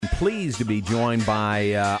pleased to be joined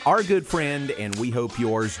by our good friend, and we hope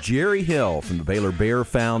yours, Jerry Hill from the Baylor Bear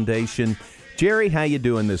Foundation. Jerry, how you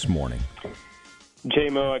doing this morning?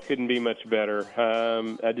 J-Mo, I couldn't be much better.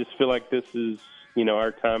 I just feel like this is,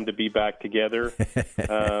 our time to be back together.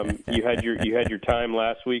 You had your time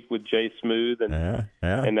last week with Jay Smooth, and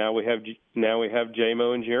now we have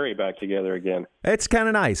J-Mo and Jerry back together again. It's kind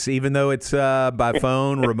of nice, even though it's by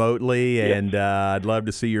phone remotely, yes. And I'd love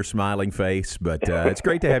to see your smiling face, but it's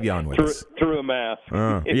great to have you on with us. Through a mask.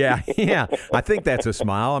 Yeah. I think that's a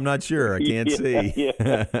smile. I'm not sure. I can't see.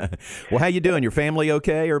 Yeah. Well, how you doing? Your family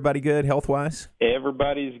okay? Everybody good health-wise?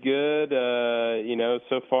 Everybody's good.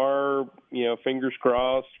 So far, fingers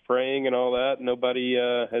crossed, praying and all that. Nobody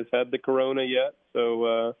has had the corona yet.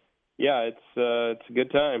 So, it's a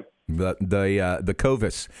good time. The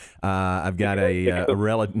Covis. I've got a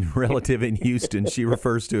relative in Houston. She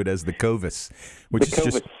refers to it as the Covis, which is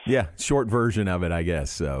just short version of it, I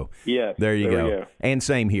guess. So there you go. And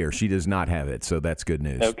same here. She does not have it, so that's good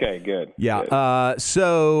news. Okay, good. Yeah. Good.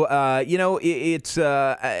 It's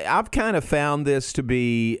I've kind of found this to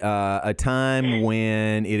be a time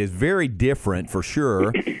when it is very different for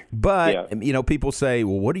sure. But people say,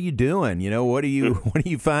 "Well, what are you doing? What do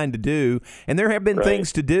you find to do?" And there have been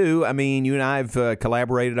things to do. I mean, you and I have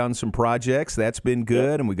collaborated on some projects. That's been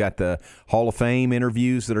good, and we got the Hall of Fame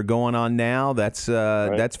interviews that are going on now. That's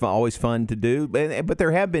always fun to do. But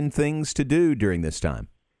there have been things to do during this time.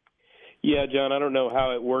 Yeah, John, I don't know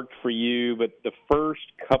how it worked for you, but the first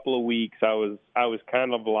couple of weeks I was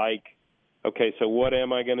kind of like, okay, so what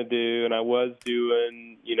am I going to do? And I was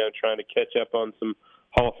doing, trying to catch up on some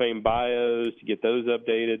Hall of Fame bios to get those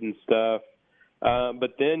updated and stuff.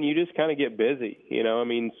 But then you just kind of get busy,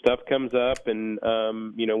 stuff comes up and,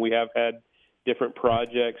 we have had different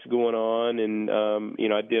projects going on and,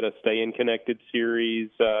 I did a Staying Connected series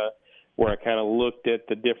where I kind of looked at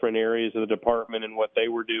the different areas of the department and what they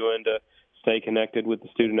were doing to stay connected with the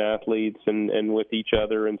student athletes and with each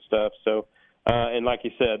other and stuff. So, and like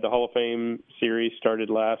you said, the Hall of Fame series started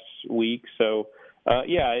last week. So,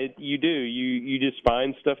 you just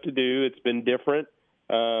find stuff to do. It's been different.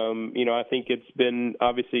 I think it's been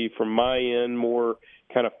obviously from my end more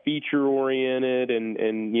kind of feature oriented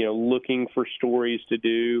and looking for stories to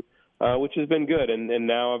do, which has been good. And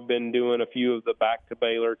now I've been doing a few of the Back to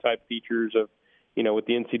Baylor type features of, with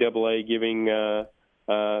the NCAA giving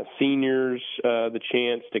seniors the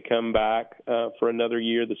chance to come back for another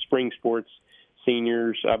year. The spring sports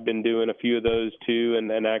seniors, I've been doing a few of those too,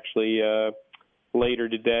 and actually later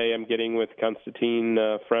today, I'm getting with Konstantin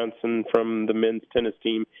Franzen from the men's tennis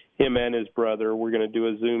team, him and his brother. We're going to do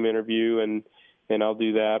a Zoom interview, and I'll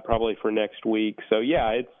do that probably for next week. So,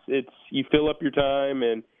 it's you fill up your time,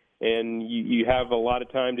 and you have a lot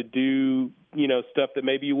of time to do, stuff that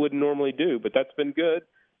maybe you wouldn't normally do. But that's been good.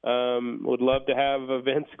 Would love to have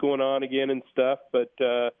events going on again and stuff. But,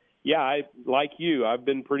 like you, I've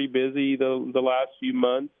been pretty busy the last few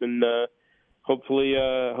months, and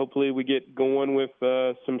hopefully we get going with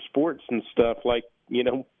some sports and stuff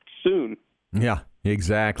soon. Yeah,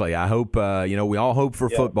 exactly. I hope, we all hope for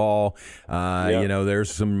football.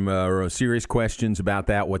 There's some serious questions about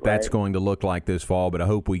that, what that's going to look like this fall, but I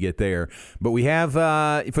hope we get there. But we have,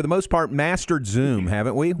 for the most part, mastered Zoom,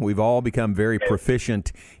 haven't we? We've all become very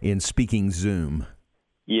proficient in speaking Zoom.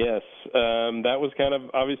 Yes. That was kind of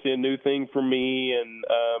obviously a new thing for me, and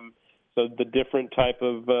so the different type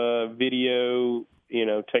of video,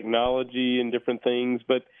 technology and different things,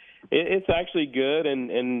 but it's actually good.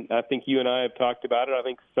 And I think you and I have talked about it. I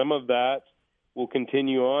think some of that will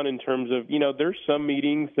continue on in terms of, there's some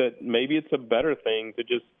meetings that maybe it's a better thing to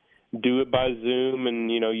just do it by Zoom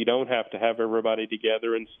and, you don't have to have everybody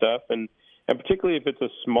together and stuff. And particularly if it's a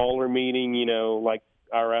smaller meeting, like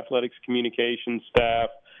our athletics communication staff,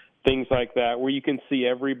 things like that, where you can see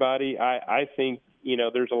everybody. I think,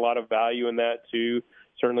 there's a lot of value in that too.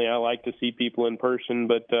 Certainly I like to see people in person,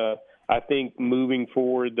 but I think moving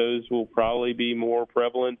forward, those will probably be more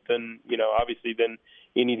prevalent than, obviously than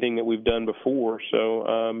anything that we've done before.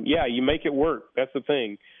 So, you make it work. That's the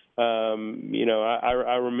thing.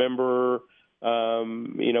 I remember,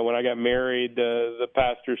 when I got married, the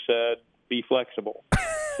pastor said, be flexible.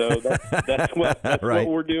 So that's what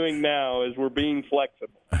we're doing now is we're being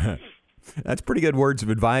flexible. That's pretty good words of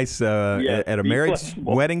advice at a marriage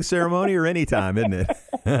wedding ceremony or any time, isn't it?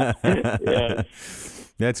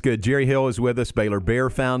 That's good. Jerry Hill is with us, Baylor Bear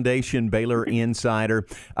Foundation, Baylor Insider.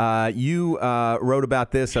 You wrote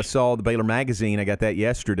about this. I saw the Baylor magazine. I got that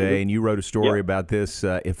yesterday, and you wrote a story about this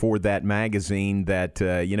for that magazine that,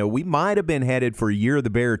 we might have been headed for a year of the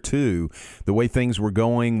Bear, too, the way things were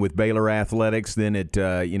going with Baylor athletics. Then it,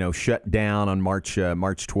 shut down on March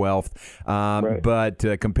 12th. Right.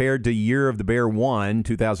 But compared to year of the Bear 1,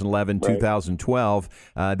 2011, 2012,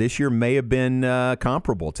 this year may have been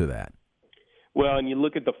comparable to that. Well, and you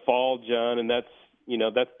look at the fall, John, and that's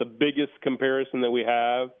the biggest comparison that we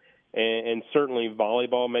have, and certainly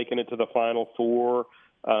volleyball making it to the Final Four,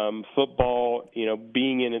 football,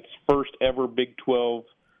 being in its first ever Big 12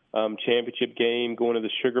 championship game, going to the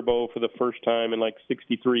Sugar Bowl for the first time in like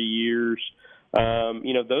 63 years.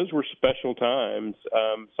 Those were special times.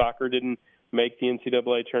 Soccer didn't make the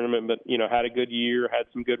NCAA tournament, but had a good year, had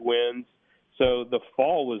some good wins. So the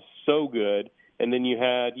fall was so good. And then you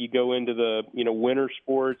go into the, winter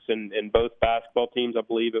sports, and both basketball teams, I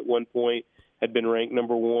believe, at one point had been ranked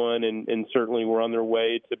number one and certainly were on their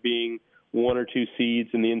way to being one or two seeds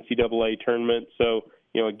in the NCAA tournament. So,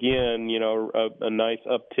 again, a nice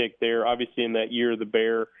uptick there. Obviously, in that year,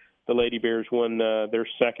 the Lady Bears won their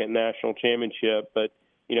second national championship, but,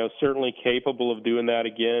 certainly capable of doing that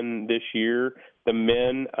again this year. The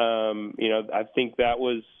men, I think that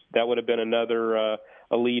would have been another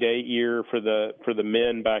Elite Eight year for the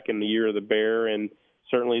men back in the year of the Bear, and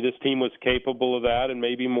certainly this team was capable of that and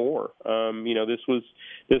maybe more. This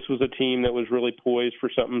was a team that was really poised for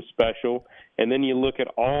something special. And then you look at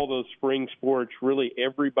all those spring sports, really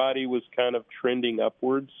everybody was kind of trending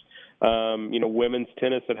upwards. Women's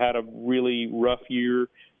tennis had a really rough year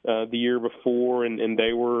the year before, and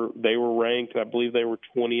they were ranked. I believe they were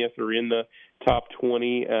 20th or in the top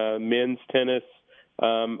 20. Men's tennis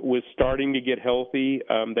was starting to get healthy.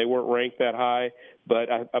 They weren't ranked that high, but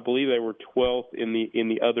I believe they were 12th in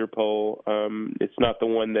the other poll. It's not the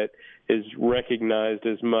one that is recognized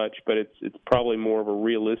as much, but it's probably more of a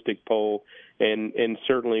realistic poll. And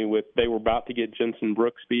certainly they were about to get Jensen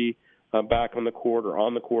Brooksby back on the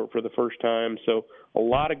court for the first time. So a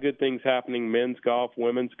lot of good things happening. Men's golf,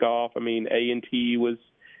 women's golf. I mean, A&T was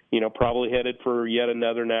probably headed for yet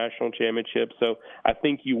another national championship. So I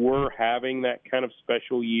think you were having that kind of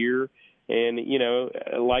special year. And,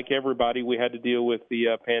 like everybody, we had to deal with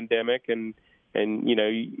the pandemic and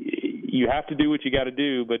you have to do what you got to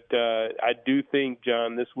do. But I do think,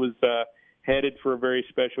 John, this was headed for a very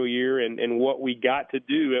special year, and what we got to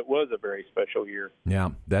do, it was a very special year. Yeah,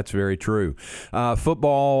 that's very true.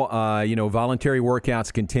 Football, voluntary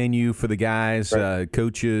workouts continue for the guys. Right.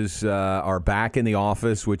 Coaches are back in the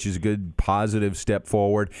office, which is a good positive step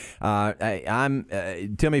forward. Tell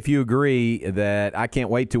me if you agree that I can't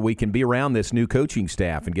wait till we can be around this new coaching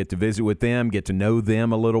staff and get to visit with them, get to know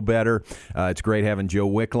them a little better. It's great having Joe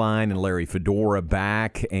Wickline and Larry Fedora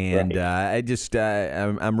back, and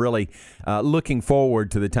I'm really looking forward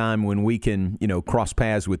to the time when we can, cross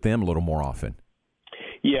paths with them a little more often.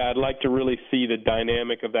 Yeah, I'd like to really see the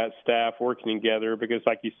dynamic of that staff working together because,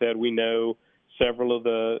 like you said, we know several of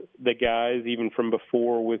the guys even from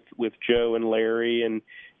before with Joe and Larry, and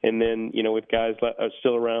then with guys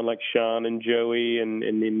still around like Sean and Joey and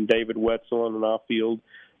then David Wetzel in an off-field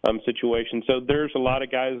situation. So there's a lot of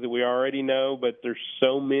guys that we already know, but there's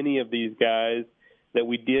so many of these guys that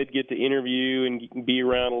we did get to interview and be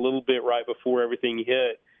around a little bit right before everything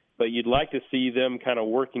hit. But you'd like to see them kind of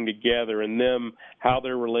working together and them, how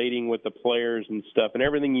they're relating with the players and stuff. And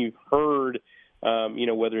everything you've heard,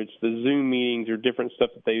 whether it's the Zoom meetings or different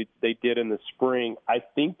stuff that they did in the spring, I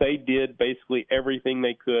think they did basically everything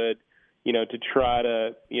they could, to try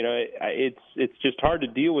to, it's just hard to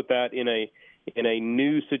deal with that in a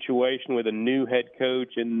new situation with a new head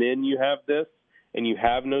coach, and then you have this. And you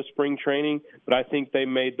have no spring training, but I think they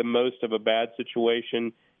made the most of a bad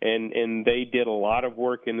situation, and they did a lot of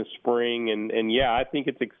work in the spring. And I think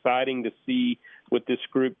it's exciting to see what this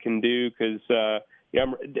group can do because,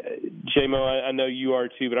 J-Mo, I know you are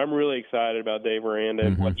too, but I'm really excited about Dave Aranda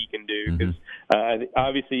and what he can do because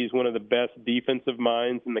obviously he's one of the best defensive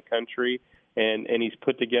minds in the country, and he's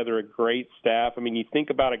put together a great staff. I mean, you think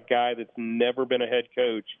about a guy that's never been a head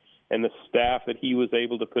coach, and the staff that he was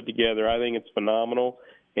able to put together, I think it's phenomenal.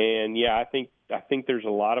 And I think there's a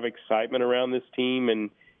lot of excitement around this team. And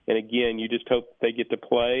again, you just hope they get to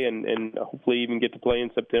play and hopefully even get to play in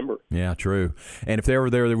September. Yeah, true. And if there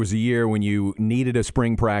was a year when you needed a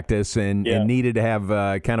spring practice and needed to have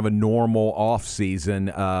kind of a normal off season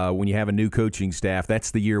when you have a new coaching staff,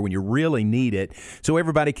 that's the year when you really need it. So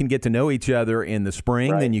everybody can get to know each other in the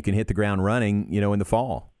spring, then you can hit the ground running, in the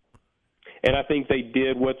fall. and I think they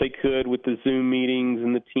did what they could with the Zoom meetings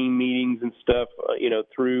and the team meetings and stuff,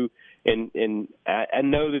 through. And I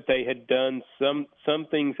know that they had done some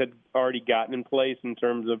things had already gotten in place in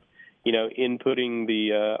terms of, inputting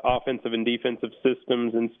the offensive and defensive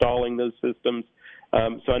systems, installing those systems.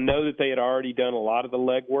 So I know that they had already done a lot of the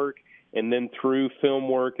legwork, and then through film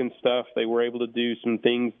work and stuff, they were able to do some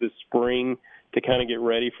things this spring to kind of get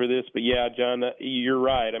ready for this. But yeah, John, you're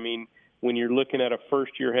right. I mean, when you're looking at a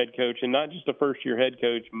first-year head coach, and not just a first-year head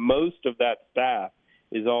coach, most of that staff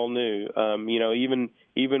is all new.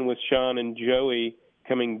 Even with Sean and Joey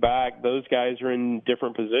coming back, those guys are in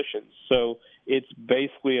different positions. So it's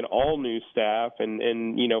basically an all-new staff, and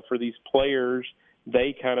for these players,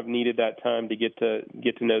 they kind of needed that time to get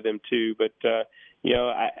to know them too. But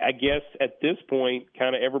I guess at this point,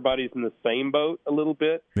 kind of everybody's in the same boat a little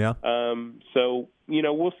bit. Yeah. So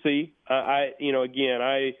we'll see.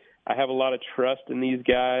 I have a lot of trust in these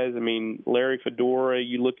guys. I mean, Larry Fedora,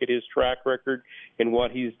 you look at his track record and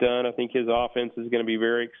what he's done, I think his offense is going to be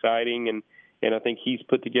very exciting. And I think he's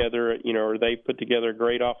put together, or they've put together a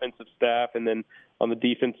great offensive staff. And then on the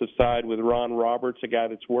defensive side with Ron Roberts, a guy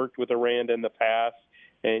that's worked with Aranda in the past,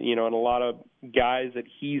 and, and a lot of guys that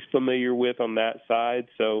he's familiar with on that side.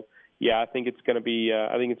 So, yeah, I think it's going to be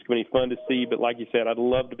fun to see. But like you said, I'd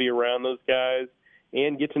love to be around those guys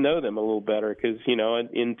and get to know them a little better because,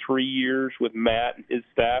 in 3 years with Matt and his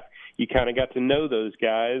staff, you kind of got to know those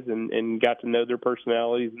guys and got to know their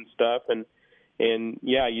personalities and stuff. And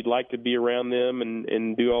yeah, you'd like to be around them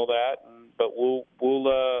and do all that. But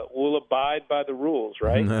we'll abide by the rules,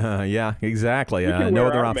 right? Yeah, exactly. We can no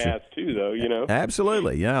wear other our option. masks too, though.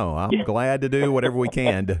 Absolutely. I'm glad to do whatever we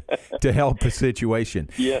can to help the situation.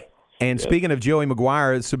 Yeah. And speaking of Joey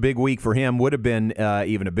McGuire, it's a big week for him. Would have been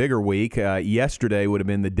even a bigger week. Yesterday would have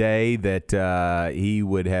been the day that he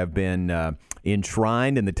would have been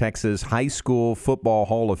enshrined in the Texas High School Football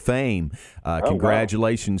Hall of Fame.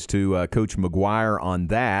 Congratulations to Coach McGuire on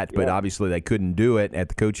that, but obviously they couldn't do it at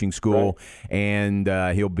the coaching school, and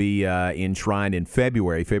he'll be enshrined in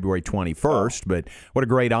February 21st. But what a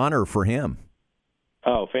great honor for him.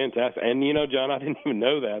 Oh, fantastic. And, John, I didn't even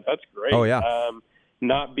know that. That's great. Oh, yeah.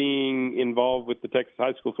 Not being involved with the Texas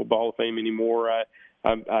High School Football Hall of Fame anymore,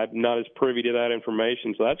 I'm not as privy to that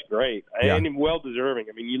information, so that's great. Yeah. And well-deserving.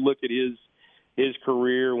 I mean, you look at his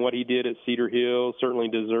career and what he did at Cedar Hill, certainly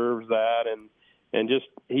deserves that. And just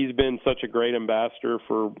he's been such a great ambassador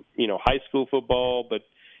for, high school football. But,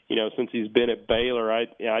 since he's been at Baylor,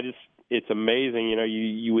 it's amazing.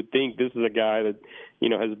 You would think this is a guy that,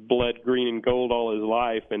 has bled green and gold all his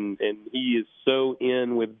life. And he is so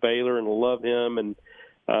in with Baylor and love him. And,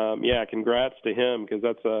 congrats to him because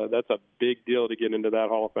that's a big deal to get into that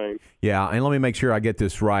Hall of Fame. Yeah, and let me make sure I get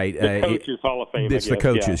this right. The Coaches Hall of Fame. It's the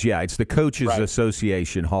Coaches, It's the Coaches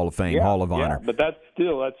Association Hall of Fame, Hall of Honor. Yeah, but that's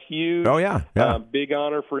huge. Oh, yeah. Big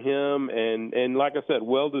honor for him, and like I said,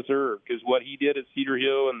 well-deserved because what he did at Cedar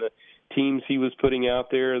Hill and the teams he was putting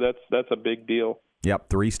out there, that's a big deal.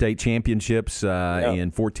 Yep, 3 state championships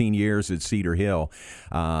in 14 years at Cedar Hill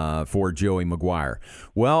for Joey McGuire.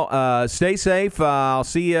 Well, stay safe. I'll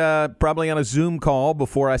see you probably on a Zoom call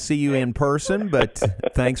before I see you in person, but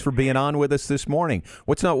thanks for being on with us this morning.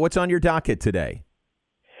 What's on your docket today?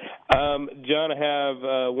 John, I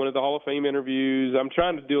have one of the Hall of Fame interviews. I'm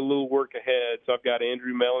trying to do a little work ahead, so I've got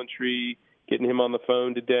Andrew Melantree, getting him on the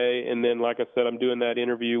phone today, and then, like I said, I'm doing that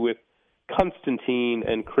interview with Constantine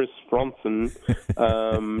and Chris Fronson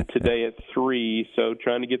today at 3. So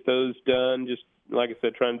trying to get those done. Just like I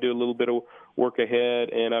said, trying to do a little bit of work ahead.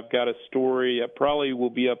 And I've got a story. I probably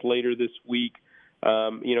will be up later this week.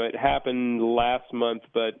 It happened last month,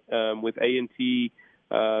 but with A&T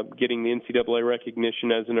getting the NCAA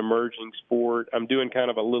recognition as an emerging sport, I'm doing kind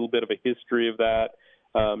of a little bit of a history of that.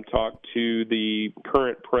 Talked to the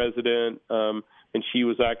current president, and she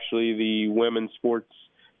was actually the women's sports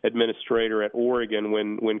administrator at Oregon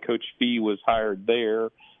when Coach Fee was hired there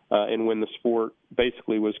and when the sport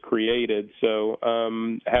basically was created. So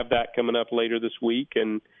have that coming up later this week.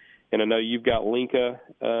 And I know you've got Linka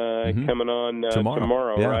coming on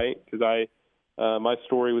tomorrow, right? Because my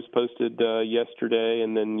story was posted yesterday,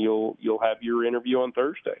 and then you'll have your interview on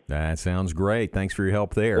Thursday. That sounds great. Thanks for your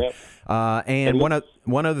help there. Yep. And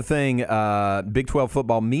one other thing, Big 12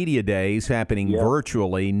 Football Media Days happening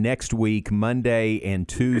virtually next week, Monday and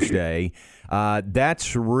Tuesday.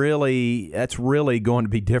 That's really going to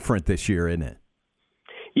be different this year, isn't it?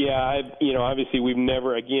 Yeah, obviously we've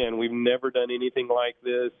never done anything like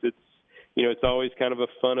this. It's always kind of a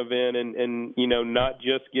fun event, and not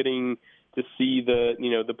just getting to see the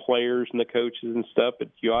the players and the coaches and stuff. But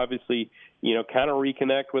you obviously kind of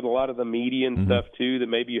reconnect with a lot of the media and stuff too that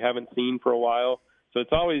maybe you haven't seen for a while. So it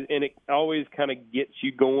always kind of gets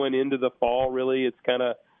you going into the fall. Really, it's kind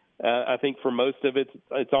of I think for most of it,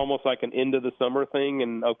 it's almost like an end of the summer thing.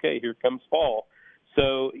 And okay, here comes fall.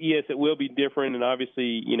 So yes, it will be different, and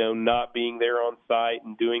obviously not being there on site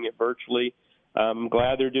and doing it virtually. I'm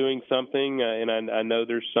glad they're doing something, and I know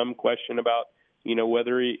there's some question about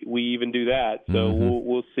whether we even do that. So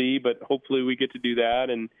we'll see, but hopefully we get to do that,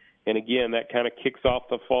 and again that kind of kicks off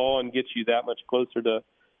the fall and gets you that much closer to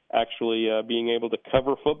actually being able to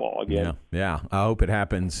cover football again. Yeah. I hope it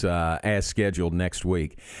happens as scheduled next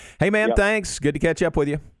week. Hey man, Thanks. Good to catch up with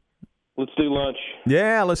you. Let's do lunch.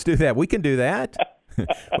 Yeah, let's do that. We can do that.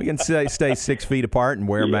 We can stay 6 feet apart and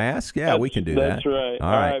wear masks. Yeah, we can do that. That's right.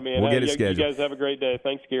 All right, man. We'll get it scheduled. You guys have a great day.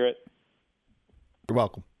 Thanks, Garrett. You're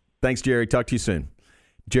welcome. Thanks, Jerry. Talk to you soon.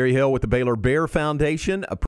 Jerry Hill with the Baylor Bear Foundation.